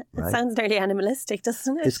 Yeah, right? It sounds nearly animalistic,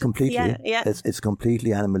 doesn't it? It's completely, It's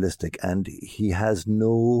completely animalistic, and he has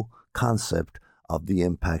no concept of the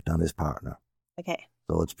impact on his partner. Okay.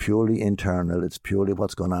 So it's purely internal. It's purely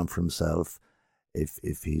what's going on for himself.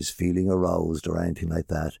 If he's feeling aroused or anything like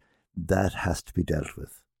that, that has to be dealt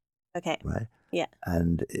with. Okay. Right? Yeah.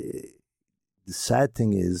 And the sad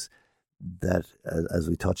thing is that, as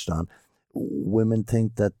we touched on, women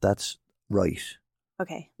think that that's right.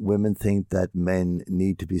 Okay. Women think that men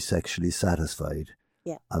need to be sexually satisfied.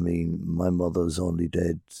 Yeah. I mean, my mother was only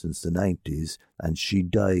dead since the 90s, and she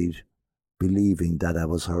died believing that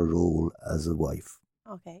was her role as a wife.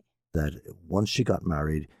 Okay. That once she got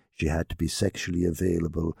married, she had to be sexually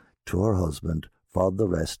available to her husband for the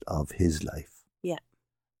rest of his life. Yeah.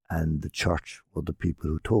 And the church were the people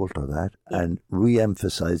who told her that and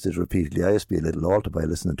re-emphasized it repeatedly. I used to be a little altered by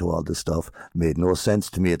listening to all this stuff. It made no sense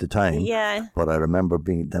to me at the time. Yeah. But I remember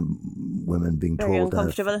women being very told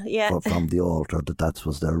that from the altar that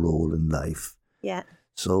was their role in life. Yeah.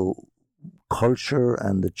 So culture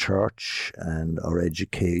and the church and our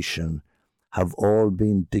education have all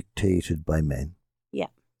been dictated by men. Yeah.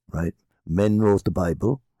 Right? Men wrote the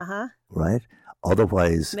Bible. Uh-huh. Right?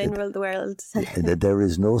 Otherwise, men rule the world. there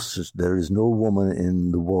is no woman in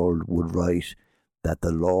the world would write that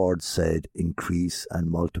the Lord said, increase and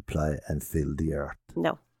multiply and fill the earth.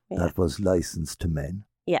 No. Yeah. That was licensed to men.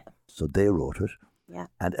 Yeah. So they wrote it. Yeah.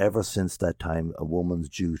 And ever since that time, a woman's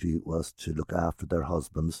duty was to look after their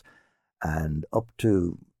husbands, and up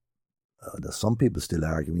to, there's some people still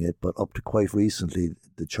arguing it, but up to quite recently,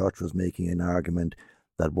 the church was making an argument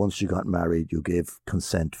that once you got married, you gave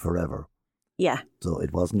consent forever. Yeah. So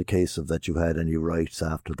it wasn't a case of that you had any rights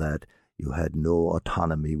after that. You had no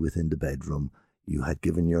autonomy within the bedroom. You had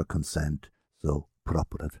given your consent, so put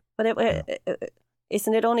up with it. But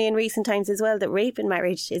isn't it only in recent times as well that rape in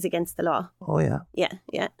marriage is against the law? Oh, yeah. Yeah,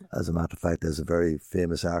 yeah. As a matter of fact, there's a very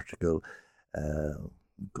famous article,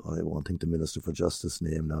 God, I won't think the Minister for Justice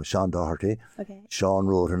name now, Sean Doherty. Okay. Sean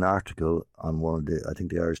wrote an article on one of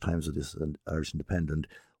the Irish Times or this Irish Independent,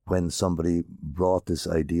 when somebody brought this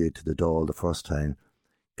idea to the Dáil the first time,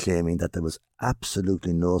 claiming that there was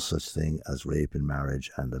absolutely no such thing as rape in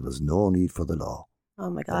marriage and there was no need for the law. Oh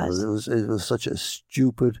my God. It was such a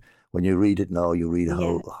stupid, when you read it now, you read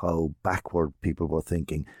how backward people were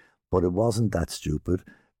thinking. But it wasn't that stupid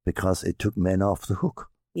because it took men off the hook.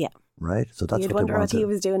 Yeah. Right? So that's You'd what wonder what he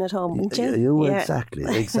was doing at home, wouldn't you?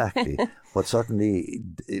 Exactly. But certainly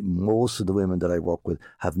most of the women that I work with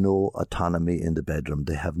have no autonomy in the bedroom.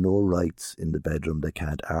 They have no rights in the bedroom. They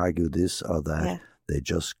can't argue this or that. Yeah. They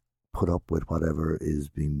just put up with whatever is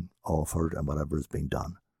being offered and whatever is being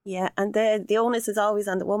done. Yeah, and the onus is always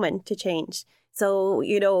on the woman to change. So,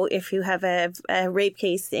 if you have a rape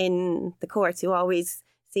case in the courts, you always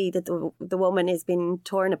see that the woman has been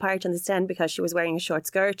torn apart on the stand because she was wearing a short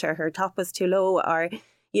skirt or her top was too low, or,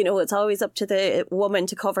 it's always up to the woman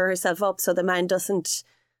to cover herself up so the man doesn't,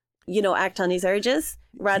 act on his urges,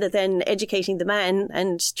 rather than educating the man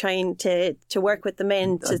and trying to work with the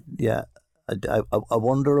men to... I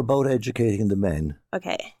wonder about educating the men.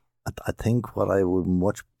 Okay. I think what I would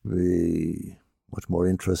be much more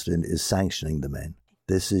interested in is sanctioning the men.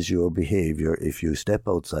 This is your behaviour. If you step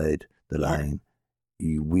outside the line,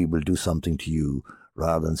 we will do something to you,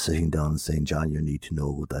 rather than sitting down and saying, John, you need to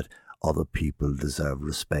know that other people deserve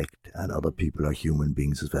respect and other people are human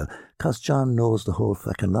beings as well. Because John knows the whole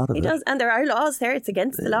fucking lot of it. He does, and there are laws there. It's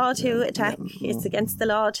against the law to attack. It's against the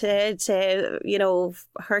law to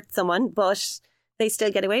hurt someone, but they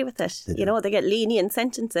still get away with it. They get lenient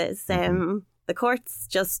sentences. The courts,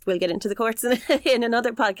 we'll get into the courts in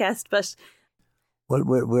another podcast, but... Well,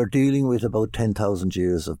 we're dealing with about 10,000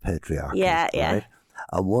 years of patriarchy. Yeah. Right?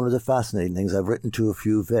 And one of the fascinating things, I've written to a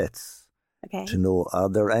few vets to know, are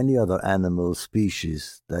there any other animal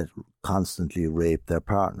species that constantly rape their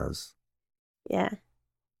partners? Yeah.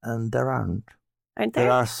 And there aren't. Aren't there?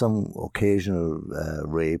 There are some occasional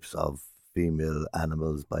rapes of female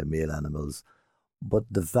animals by male animals, but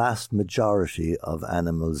the vast majority of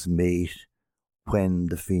animals mate when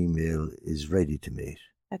the female is ready to mate.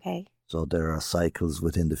 Okay. So there are cycles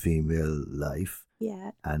within the female life.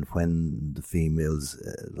 Yeah. And when the females,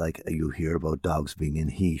 like you hear about dogs being in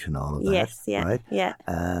heat and all of that. Yes, yeah. Right? Yeah.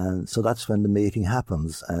 And so that's when the mating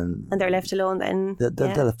happens. And they're left alone then.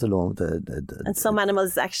 They're left alone. And some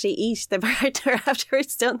animals actually eat the partner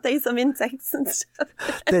afterwards, don't they? Some insects and stuff.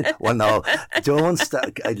 Well, no, don't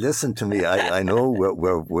listen to me. I know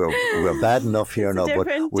we're bad enough here now,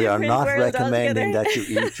 but we are not recommending that you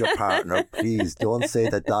eat your partner. Please don't say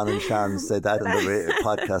that Don and Sharon said that in the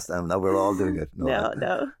podcast. And now we're all doing it. No.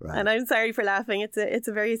 Right. And I'm sorry for laughing. It's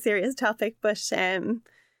a very serious topic, but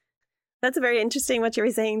that's very interesting what you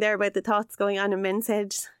were saying there about the thoughts going on in men's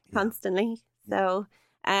heads constantly. So,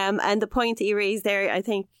 and the point that you raised there, I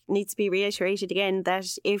think, needs to be reiterated again,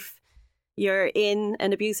 that if you're in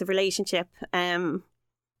an abusive relationship and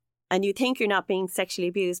you think you're not being sexually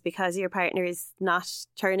abused because your partner is not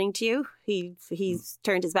turning to you, he's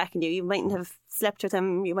turned his back on you. You mightn't have slept with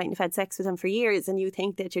him, you mightn't have had sex with him for years, and you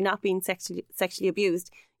think that you're not being sexually abused.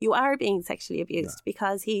 You are being sexually abused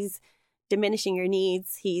because he's diminishing your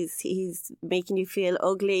needs. He's making you feel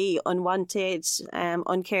ugly, unwanted,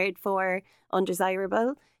 uncared for,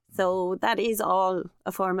 undesirable. So that is all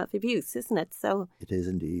a form of abuse, isn't it? So it is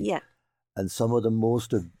indeed. Yeah. And some of the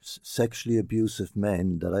most sexually abusive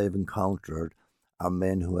men that I've encountered are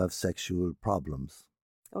men who have sexual problems.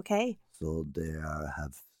 Okay. So they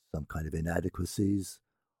have some kind of inadequacies,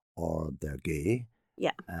 or they're gay.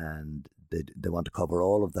 Yeah. And they want to cover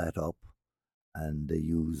all of that up, and they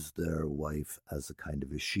use their wife as a kind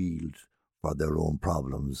of a shield for their own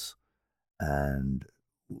problems. And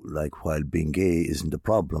like, while being gay isn't a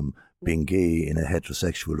problem, being gay in a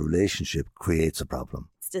heterosexual relationship creates a problem.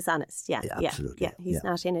 It's dishonest. Yeah. Absolutely. Yeah. He's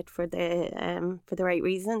not in it for the right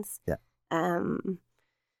reasons. Yeah.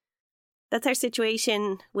 That's our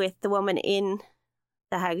situation with the woman in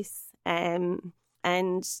the house. And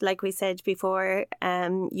like we said before,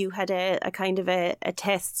 you had a kind of a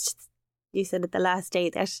test. You said at the last day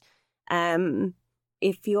that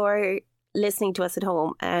if you're listening to us at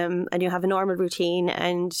home and you have a normal routine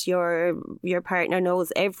and your partner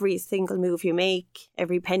knows every single move you make,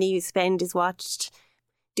 every penny you spend is watched,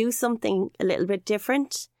 do something a little bit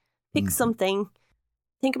different. Pick something.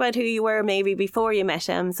 Think about who you were maybe before you met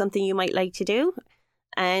him, something you might like to do.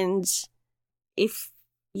 And if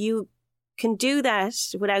you can do that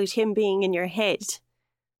without him being in your head,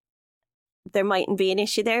 there mightn't be an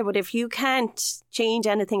issue there. But if you can't change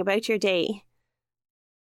anything about your day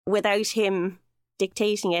without him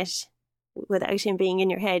dictating it, without him being in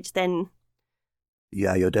your head, then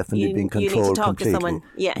you're definitely being controlled you need to talk completely. To someone.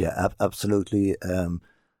 Yeah, absolutely.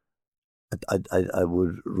 I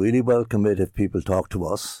would really welcome it if people talk to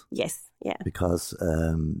us. Yes, yeah. Because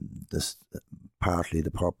this partly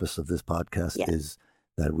the purpose of this podcast is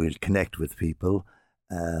that we'll connect with people,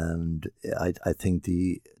 and I think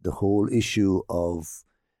the whole issue of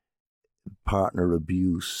partner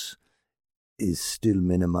abuse is still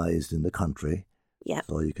minimized in the country. Yeah.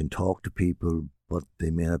 So you can talk to people, but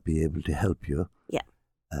they may not be able to help you. Yeah.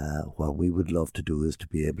 What we would love to do is to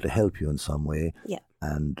be able to help you in some way. Yeah.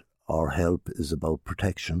 And our help is about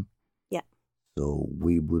protection. Yeah. So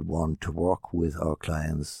we would want to work with our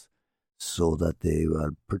clients so that they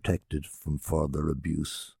are protected from further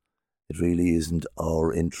abuse. It really isn't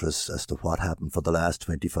our interest as to what happened for the last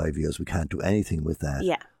 25 years. We can't do anything with that.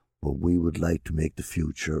 Yeah. But we would like to make the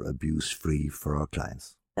future abuse-free for our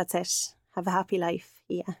clients. That's it. Have a happy life.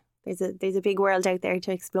 Yeah. There's a big world out there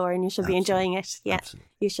to explore, and you should be enjoying it. Yeah. Absolutely.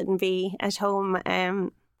 You shouldn't be at home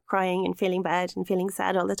crying and feeling bad and feeling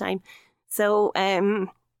sad all the time. So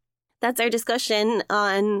that's our discussion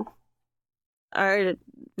on our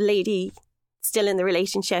lady still in the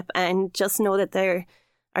relationship, and just know that there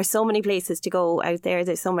are so many places to go out there.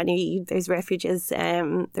 There's refuges,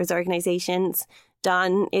 there's organisations.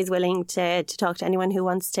 Don is willing to talk to anyone who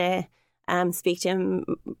wants to speak to him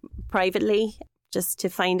privately, just to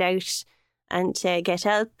find out and to get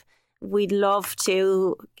help. We'd love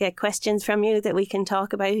to get questions from you that we can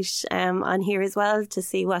talk about on here as well, to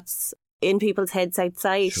see what's in people's heads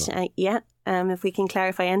outside. Sure. If we can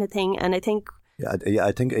clarify anything. And I think...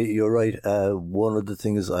 I think you're right. One of the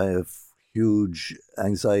things I have huge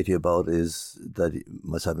anxiety about is that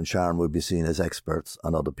myself and Sharon will be seen as experts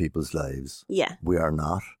on other people's lives. Yeah. We are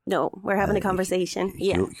not. No, we're having a conversation.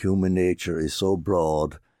 Human nature is so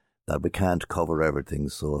broad that we can't cover everything.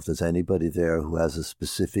 So if there's anybody there who has a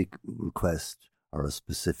specific request or a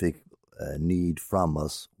specific need from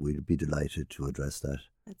us, we'd be delighted to address that.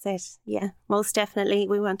 That's it. Yeah, most definitely.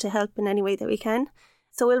 We want to help in any way that we can.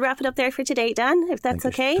 So we'll wrap it up there for today, Dan, if that's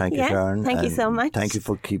okay. Thank you, Sharon. Thank you so much. Thank you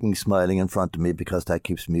for keeping smiling in front of me, because that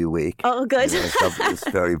keeps me awake. Oh, good. It's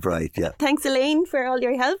very bright, yeah. Thanks, Elaine, for all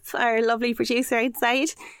your help, our lovely producer outside.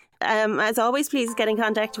 As always, please get in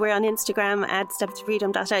contact. We're on Instagram at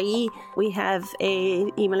stepstofreedom.ie. We have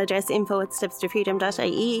an email address,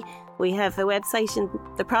 info@stepstofreedom.ie. We have a website in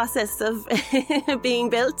the process of being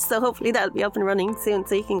built, so hopefully that'll be up and running soon,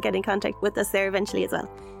 so you can get in contact with us there eventually as well.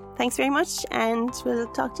 Thanks very much, and we'll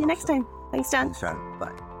talk to you next time. Thanks, Dan. Thanks, Sharon.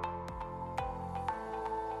 Bye.